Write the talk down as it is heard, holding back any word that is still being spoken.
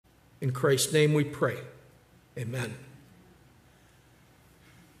In Christ's name we pray. Amen.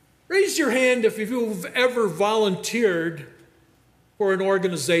 Raise your hand if you've ever volunteered for an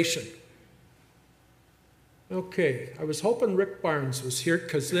organization. Okay, I was hoping Rick Barnes was here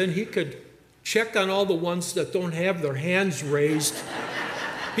because then he could check on all the ones that don't have their hands raised.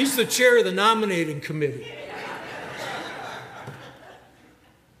 He's the chair of the nominating committee.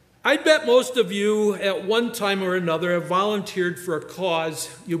 I bet most of you at one time or another have volunteered for a cause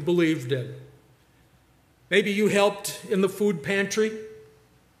you believed in. Maybe you helped in the food pantry,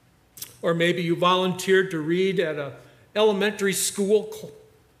 or maybe you volunteered to read at an elementary school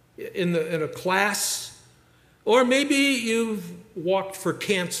in a class, or maybe you've walked for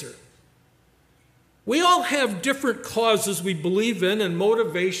cancer. We all have different causes we believe in and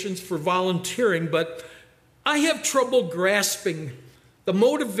motivations for volunteering, but I have trouble grasping the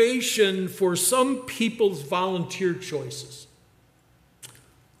motivation for some people's volunteer choices.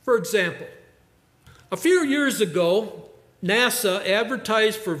 For example, a few years ago, NASA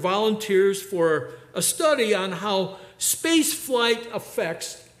advertised for volunteers for a study on how space flight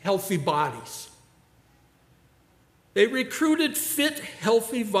affects healthy bodies. They recruited fit,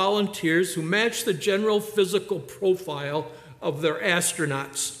 healthy volunteers who matched the general physical profile of their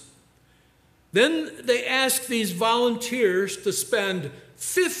astronauts. Then they asked these volunteers to spend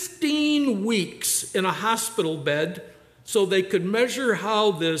 15 weeks in a hospital bed so they could measure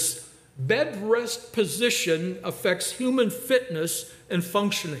how this bed rest position affects human fitness and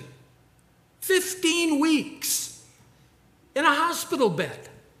functioning. 15 weeks in a hospital bed.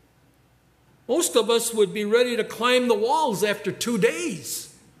 Most of us would be ready to climb the walls after 2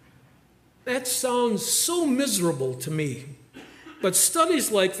 days. That sounds so miserable to me. But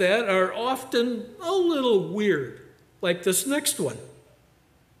studies like that are often a little weird, like this next one.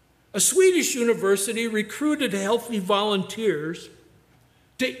 A Swedish university recruited healthy volunteers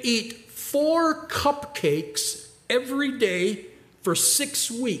to eat 4 cupcakes every day for 6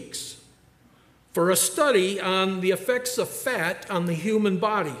 weeks for a study on the effects of fat on the human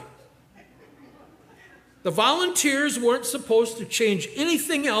body. The volunteers weren't supposed to change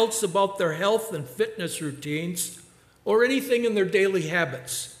anything else about their health and fitness routines or anything in their daily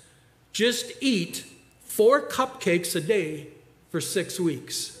habits. Just eat 4 cupcakes a day for 6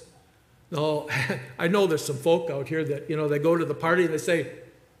 weeks. Now, I know there's some folk out here that, they go to the party and they say,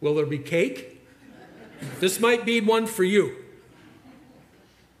 will there be cake? This might be one for you.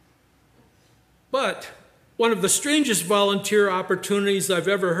 But one of the strangest volunteer opportunities I've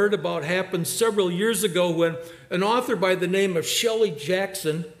ever heard about happened several years ago when an author by the name of Shelley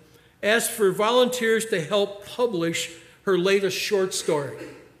Jackson asked for volunteers to help publish her latest short story.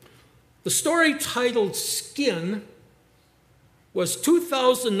 The story, titled Skin, was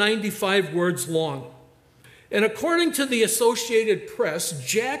 2,095 words long. And according to the Associated Press,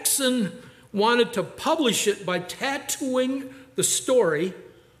 Jackson wanted to publish it by tattooing the story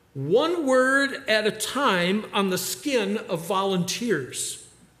 1 word at a time on the skin of volunteers.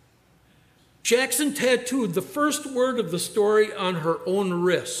 Jackson tattooed the first word of the story on her own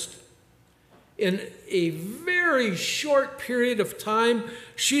wrist. In a very short period of time,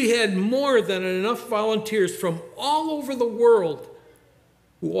 she had more than enough volunteers from all over the world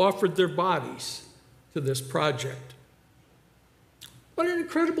who offered their bodies to this project. What an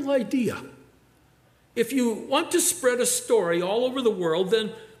incredible idea. If you want to spread a story all over the world,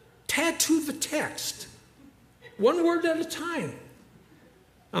 then tattoo the text, 1 word at a time,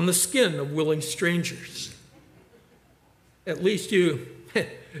 on the skin of willing strangers. At least you,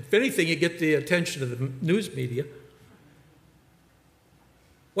 if anything, you get the attention of the news media.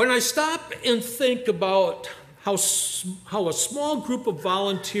 When I stop and think about how a small group of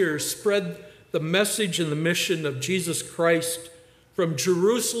volunteers spread the message and the mission of Jesus Christ from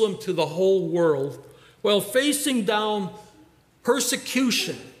Jerusalem to the whole world while facing down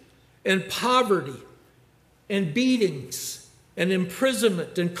persecution and poverty and beatings and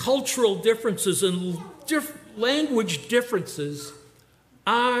imprisonment and cultural differences and language differences,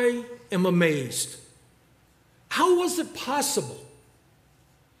 I am amazed. How was it possible?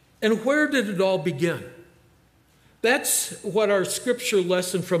 And where did it all begin? That's what our scripture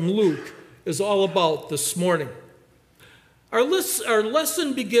lesson from Luke is all about this morning. Our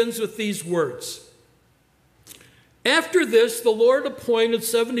lesson begins with these words. After this, the Lord appointed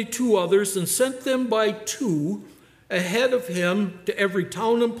 72 others and sent them by 2 ahead of him to every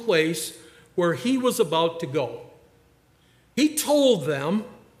town and place where he was about to go. He told them,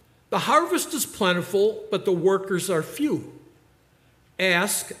 the harvest is plentiful, but the workers are few.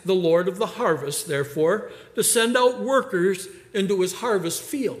 Ask the Lord of the harvest, therefore, to send out workers into his harvest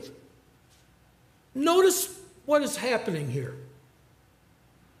field. Notice what is happening here.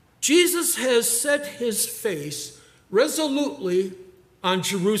 Jesus has set his face resolutely on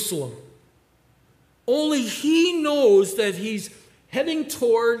Jerusalem. Only he knows that he's heading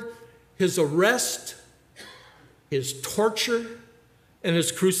toward his arrest, his torture, and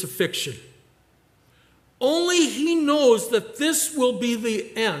his crucifixion. Only he knows that this will be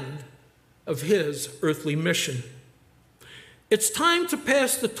the end of his earthly mission. It's time to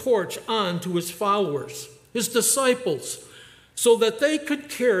pass the torch on to his followers, his disciples, so that they could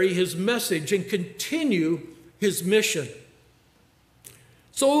carry his message and continue his mission.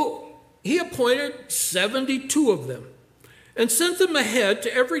 So he appointed 72 of them and sent them ahead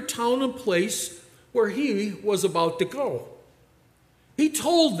to every town and place where he was about to go. He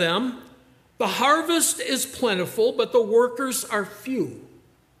told them, "The harvest is plentiful, but the workers are few.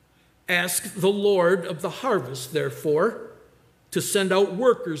 Ask the Lord of the harvest, therefore, to send out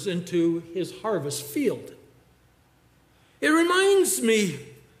workers into his harvest field." It reminds me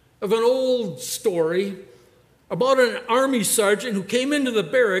of an old story about an army sergeant who came into the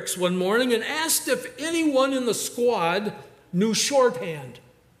barracks one morning and asked if anyone in the squad knew shorthand.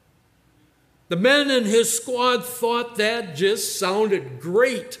 The men in his squad thought that just sounded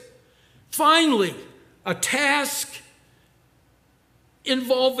great. Finally, a task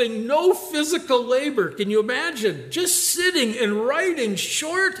involving no physical labor. Can you imagine? Just sitting and writing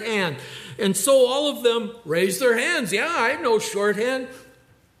shorthand. And so all of them raised their hands. "Yeah, I know shorthand."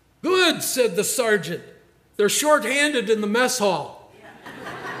 "Good," said the sergeant. "They're shorthanded in the mess hall."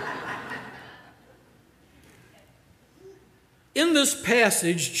 In this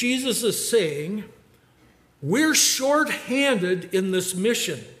passage, Jesus is saying, we're shorthanded in this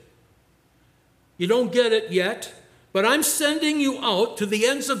mission. You don't get it yet, but I'm sending you out to the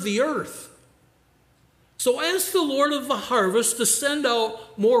ends of the earth. So ask the Lord of the harvest to send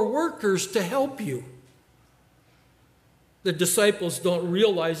out more workers to help you. The disciples don't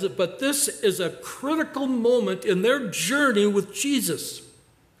realize it, but this is a critical moment in their journey with Jesus.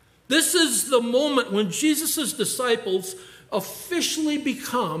 This is the moment when Jesus' disciples officially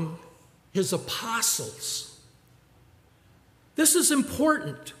become his apostles. This is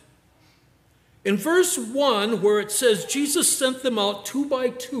important. In verse 1, where it says Jesus sent them out 2 by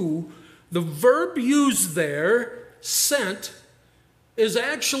 2, the verb used there, sent, is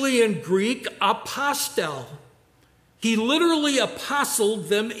actually in Greek apostel. He literally apostled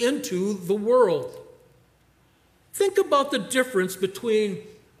them into the world. Think about the difference between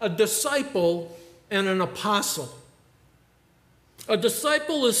a disciple and an apostle. A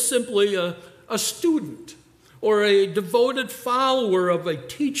disciple is simply a student or a devoted follower of a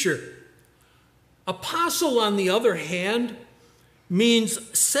teacher. Apostle, on the other hand, means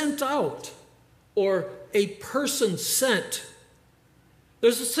sent out or a person sent.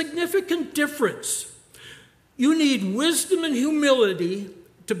 There's a significant difference. You need wisdom and humility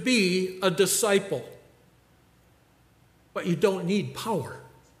to be a disciple, but you don't need power.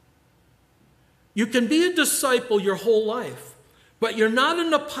 You can be a disciple your whole life, but you're not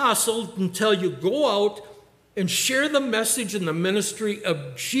an apostle until you go out and share the message and the ministry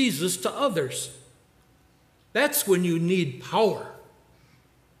of Jesus to others. That's when you need power.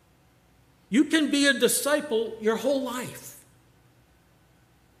 You can be a disciple your whole life,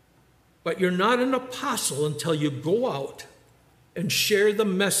 but you're not an apostle until you go out and share the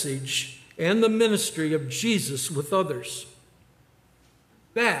message and the ministry of Jesus with others.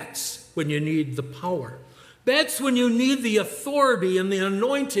 That's when you need the power. That's when you need the authority and the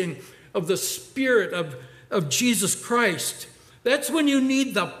anointing of the Spirit of Jesus Christ. That's when you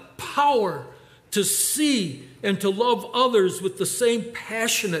need the power to see and to love others with the same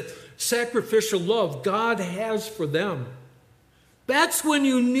passionate, sacrificial love God has for them. That's when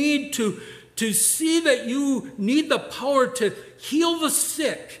you need to see that you need the power to heal the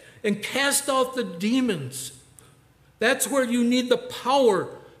sick and cast out the demons. That's where you need the power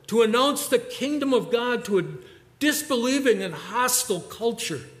to announce the kingdom of God to a disbelieving and hostile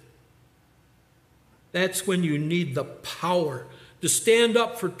culture. That's when you need the power to stand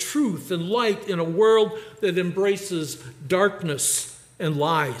up for truth and light in a world that embraces darkness and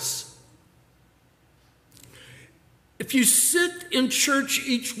lies. If you sit in church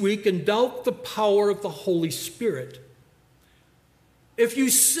each week and doubt the power of the Holy Spirit, if you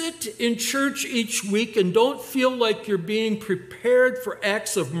sit in church each week and don't feel like you're being prepared for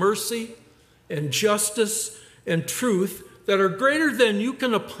acts of mercy and justice and truth that are greater than you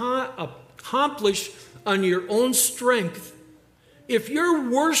can accomplish on your own strength, if your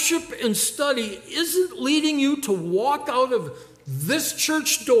worship and study isn't leading you to walk out of this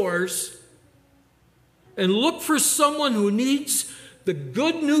church doors and look for someone who needs the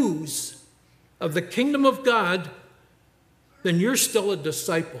good news of the kingdom of God, then you're still a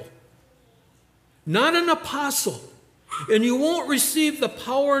disciple. not an apostle. And you won't receive the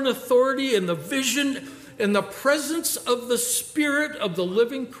power and authority and the vision and the presence of the Spirit of the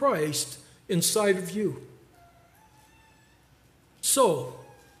living Christ inside of you. So,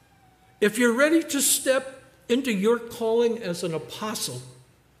 if you're ready to step into your calling as an apostle,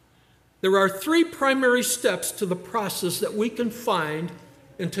 there are 3 primary steps to the process that we can find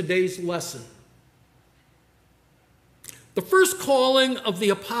in today's lesson. The first calling of the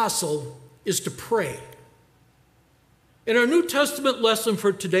apostle is to pray. In our New Testament lesson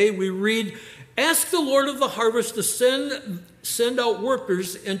for today, we read, "Ask the Lord of the harvest to send out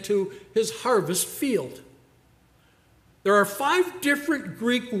workers into his harvest field." There are 5 different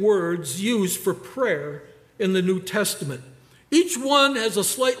Greek words used for prayer in the New Testament. Each one has a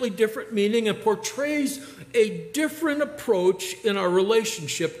slightly different meaning and portrays a different approach in our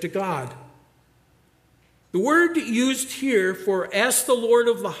relationship to God. The word used here for "ask the Lord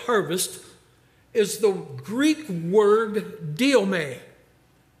of the harvest" is the Greek word diome.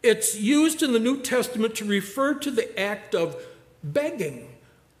 It's used in the New Testament to refer to the act of begging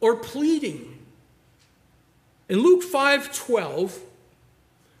or pleading. In Luke 5:12,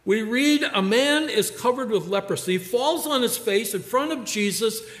 we read, "A man is covered with leprosy, falls on his face in front of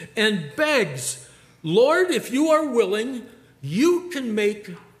Jesus and begs, 'Lord, if you are willing, you can make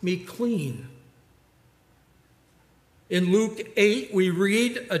me clean.'" In Luke 8, we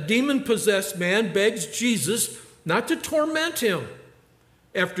read, "A demon-possessed man begs Jesus not to torment him.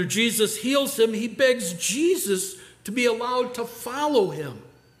 After Jesus heals him, he begs Jesus to be allowed to follow him."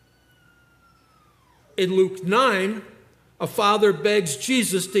 In Luke 9, a father begs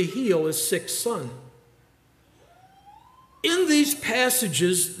Jesus to heal his sick son. In these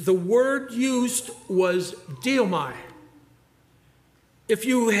passages, the word used was diomai. If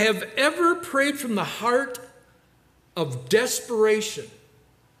you have ever prayed from the heart of desperation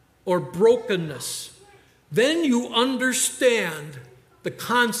or brokenness, then you understand the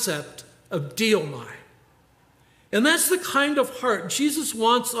concept of diomai. And that's the kind of heart Jesus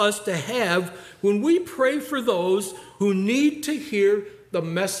wants us to have when we pray for those who need to hear the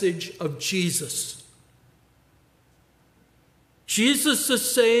message of Jesus. Jesus is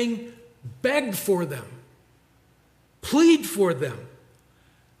saying, beg for them, plead for them,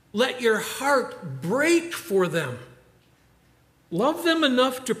 let your heart break for them. Love them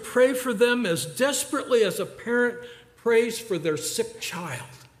enough to pray for them as desperately as a parent prays for their sick child.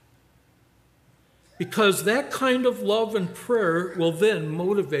 Because that kind of love and prayer will then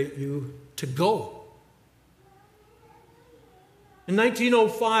motivate you to go. In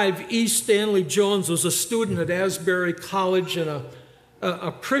 1905, E. Stanley Jones was a student at Asbury College in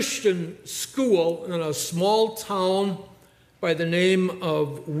a Christian school in a small town by the name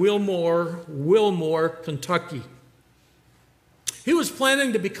of Wilmore, Kentucky. He was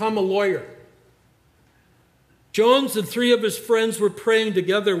planning to become a lawyer. Jones and 3 of his friends were praying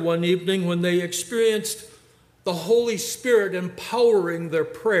together one evening when they experienced the Holy Spirit empowering their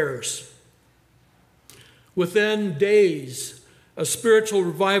prayers. Within days, a spiritual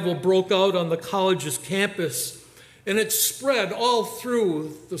revival broke out on the college's campus, and it spread all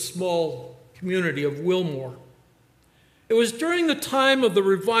through the small community of Wilmore. It was during the time of the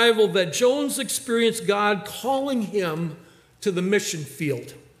revival that Jones experienced God calling him to the mission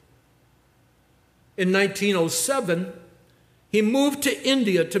field. In 1907, he moved to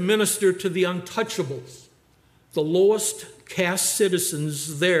India to minister to the untouchables, the lowest caste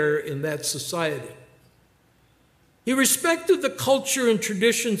citizens there in that society. He respected the culture and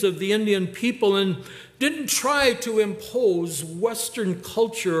traditions of the Indian people and didn't try to impose Western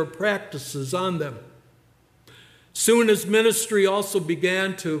culture or practices on them. Soon his ministry also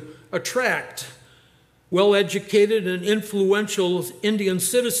began to attract well-educated and influential Indian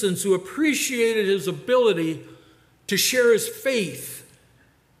citizens who appreciated his ability to share his faith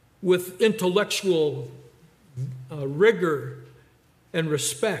with intellectual rigor and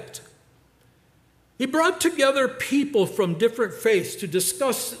respect. He brought together people from different faiths to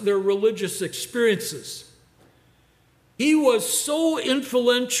discuss their religious experiences. He was so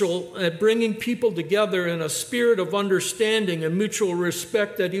influential at bringing people together in a spirit of understanding and mutual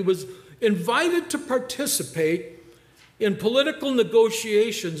respect that he was invited to participate in political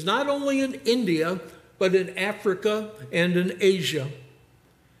negotiations, not only in India, but in Africa and in Asia.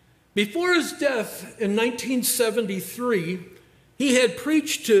 Before his death in 1973, he had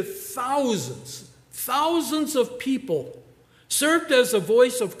preached to thousands of people, served as a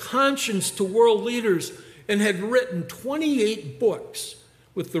voice of conscience to world leaders, and had written 28 books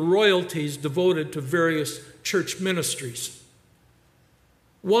with the royalties devoted to various church ministries.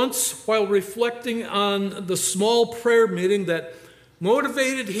 Once, while reflecting on the small prayer meeting that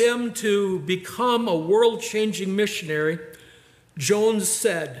motivated him to become a world-changing missionary, Jones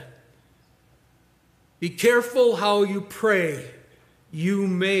said, "Be careful how you pray. You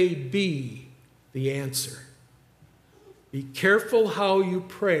may be the answer." Be careful how you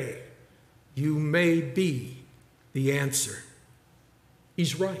pray. You may be the answer.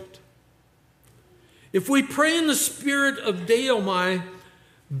 He's right. If we pray in the spirit of Deomai,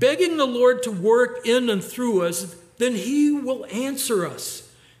 begging the Lord to work in and through us, then he will answer us.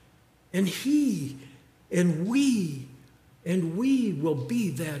 And he and we will be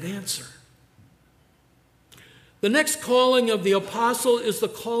that answer. The next calling of the apostle is the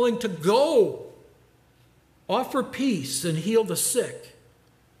calling to go, offer peace, and heal the sick.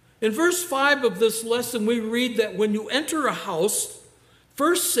 In verse 5 of this lesson, we read that when you enter a house,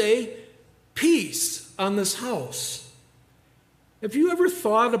 first say, "Peace on this house." Have you ever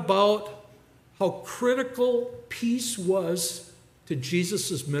thought about how critical peace was to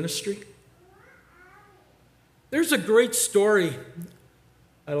Jesus' ministry? There's a great story.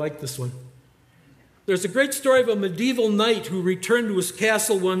 I like this one. There's a great story of a medieval knight who returned to his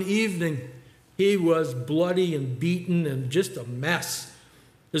castle one evening. He was bloody and beaten and just a mess.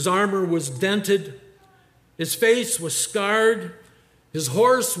 His armor was dented. His face was scarred. His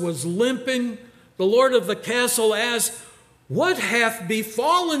horse was limping. The lord of the castle asked, "What hath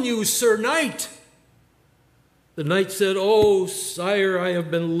befallen you, Sir Knight?" The knight said, "Oh, sire, I have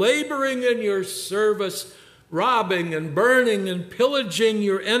been laboring in your service, robbing and burning and pillaging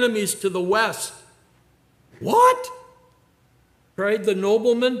your enemies to the west." "What?" cried the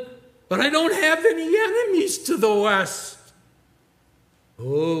nobleman. "But I don't have any enemies to the west."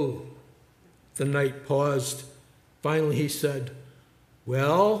 "Oh," the knight paused. Finally he said,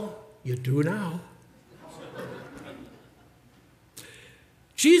 "Well, you do now."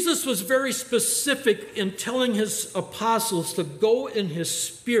 Jesus was very specific in telling his apostles to go in his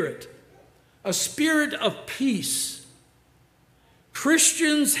spirit, a spirit of peace.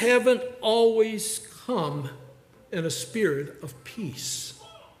 Christians haven't always come in a spirit of peace.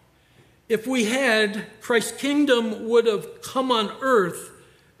 If we had, Christ's kingdom would have come on earth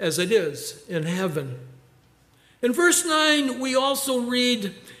as it is in heaven. In verse 9, we also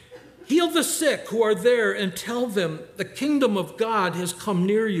read, "Heal the sick who are there and tell them the kingdom of God has come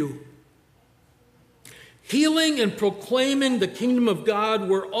near you." Healing and proclaiming the kingdom of God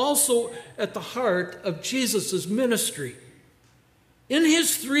were also at the heart of Jesus' ministry. In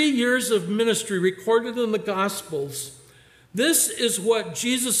his 3 years of ministry recorded in the Gospels, this is what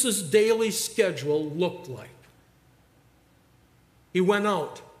Jesus' daily schedule looked like. He went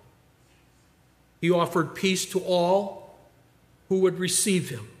out. He offered peace to all who would receive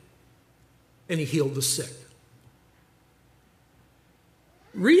him, and he healed the sick.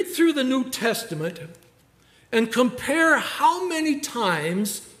 Read through the New Testament and compare how many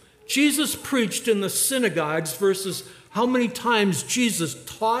times Jesus preached in the synagogues versus how many times Jesus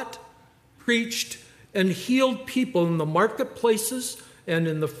taught, preached, and healed people in the marketplaces and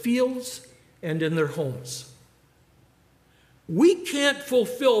in the fields and in their homes. We can't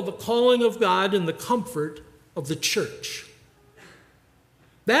fulfill the calling of God in the comfort of the church.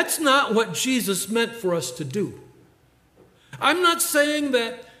 That's not what Jesus meant for us to do. I'm not saying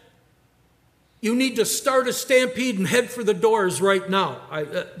that you need to start a stampede and head for the doors right now.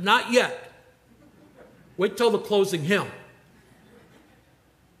 Not yet. Wait till the closing hymn.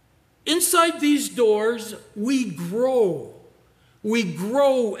 Inside these doors, we grow. We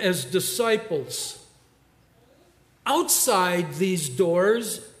grow as disciples. Outside these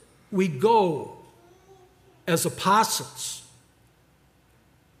doors, we go as apostles.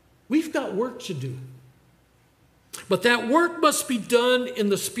 We've got work to do. But that work must be done in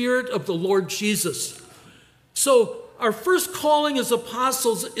the spirit of the Lord Jesus. So our first calling as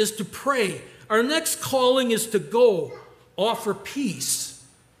apostles is to pray. Our next calling is to go, offer peace,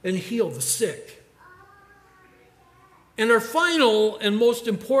 and heal the sick. And our final and most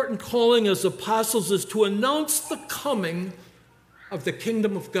important calling as apostles is to announce the coming of the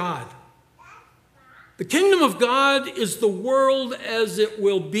kingdom of God. The kingdom of God is the world as it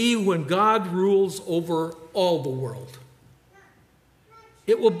will be when God rules over all the world.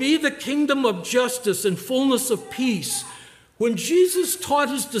 It will be the kingdom of justice and fullness of peace. When Jesus taught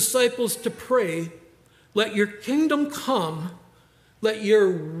his disciples to pray, "Let your kingdom come, let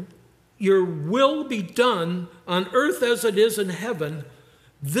your will be done on earth as it is in heaven,"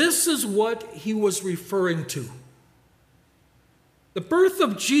 this is what he was referring to. The birth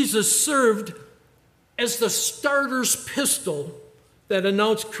of Jesus served as the starter's pistol that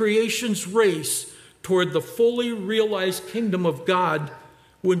announced creation's race toward the fully realized kingdom of God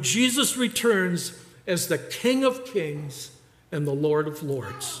when Jesus returns as the King of Kings and the Lord of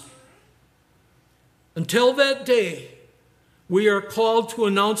Lords. Until that day, we are called to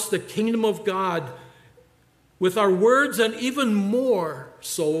announce the kingdom of God with our words and even more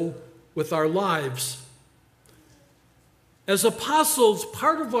so with our lives. As apostles,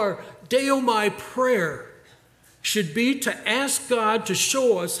 part of our Deo Mai prayer should be to ask God to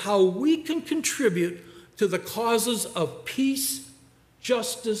show us how we can contribute to the causes of peace,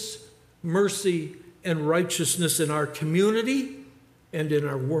 justice, mercy, and righteousness in our community and in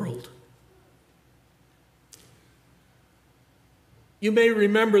our world. You may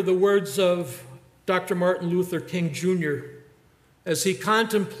remember the words of Dr. Martin Luther King Jr. as he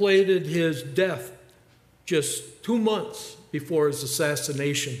contemplated his death just 2 months before his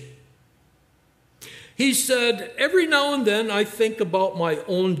assassination. He said, "Every now and then I think about my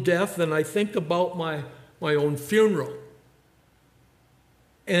own death and I think about my own funeral.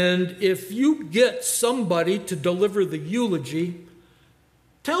 And if you get somebody to deliver the eulogy,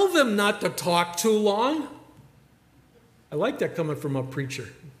 tell them not to talk too long." I like that coming from a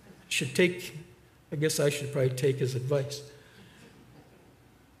preacher. I guess I should probably take his advice.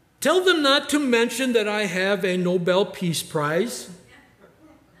 "Tell them not to mention that I have a Nobel Peace Prize."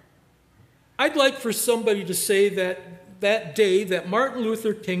 I'd like for somebody to say that day that Martin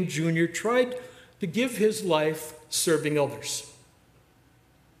Luther King Jr. tried to give his life serving others.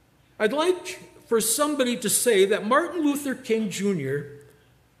 I'd like for somebody to say that Martin Luther King Jr.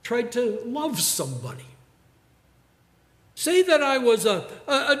 tried to love somebody. Say that I was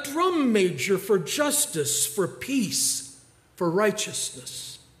a drum major for justice, for peace, for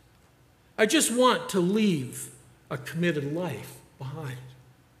righteousness. I just want to leave a committed life behind.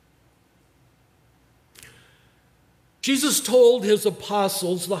 Jesus told his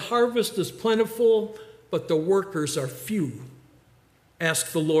apostles, "The harvest is plentiful, but the workers are few.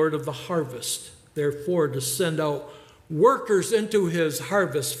 Ask the Lord of the harvest, therefore, to send out workers into his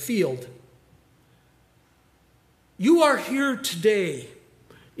harvest field." You are here today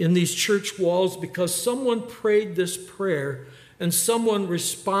in these church walls because someone prayed this prayer and someone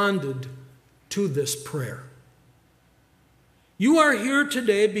responded to this prayer. You are here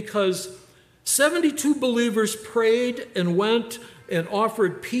today because 72 believers prayed and went and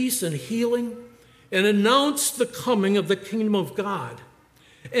offered peace and healing and announced the coming of the kingdom of God.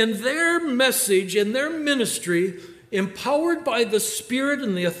 And their message and their ministry, empowered by the Spirit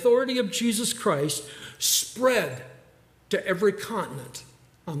and the authority of Jesus Christ, spread to every continent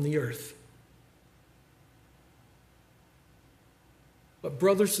on the earth. But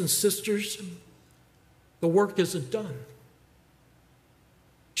brothers and sisters, the work isn't done.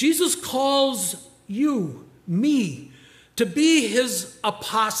 Jesus calls you, me, to be his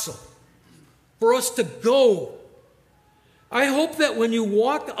apostle, for us to go. I hope that when you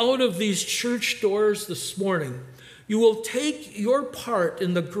walk out of these church doors this morning, you will take your part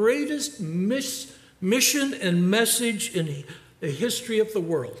in the greatest mission and message in the history of the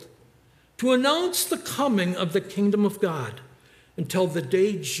world, to announce the coming of the kingdom of God until the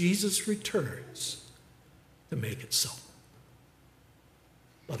day Jesus returns to make it so.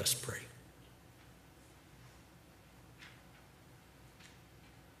 Let us pray.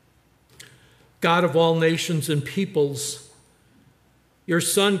 God of all nations and peoples, your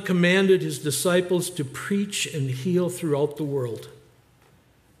Son commanded his disciples to preach and heal throughout the world.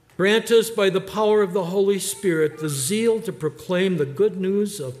 Grant us by the power of the Holy Spirit the zeal to proclaim the good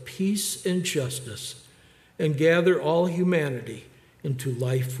news of peace and justice and gather all humanity into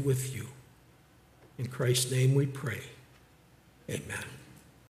life with you. In Christ's name we pray. Amen.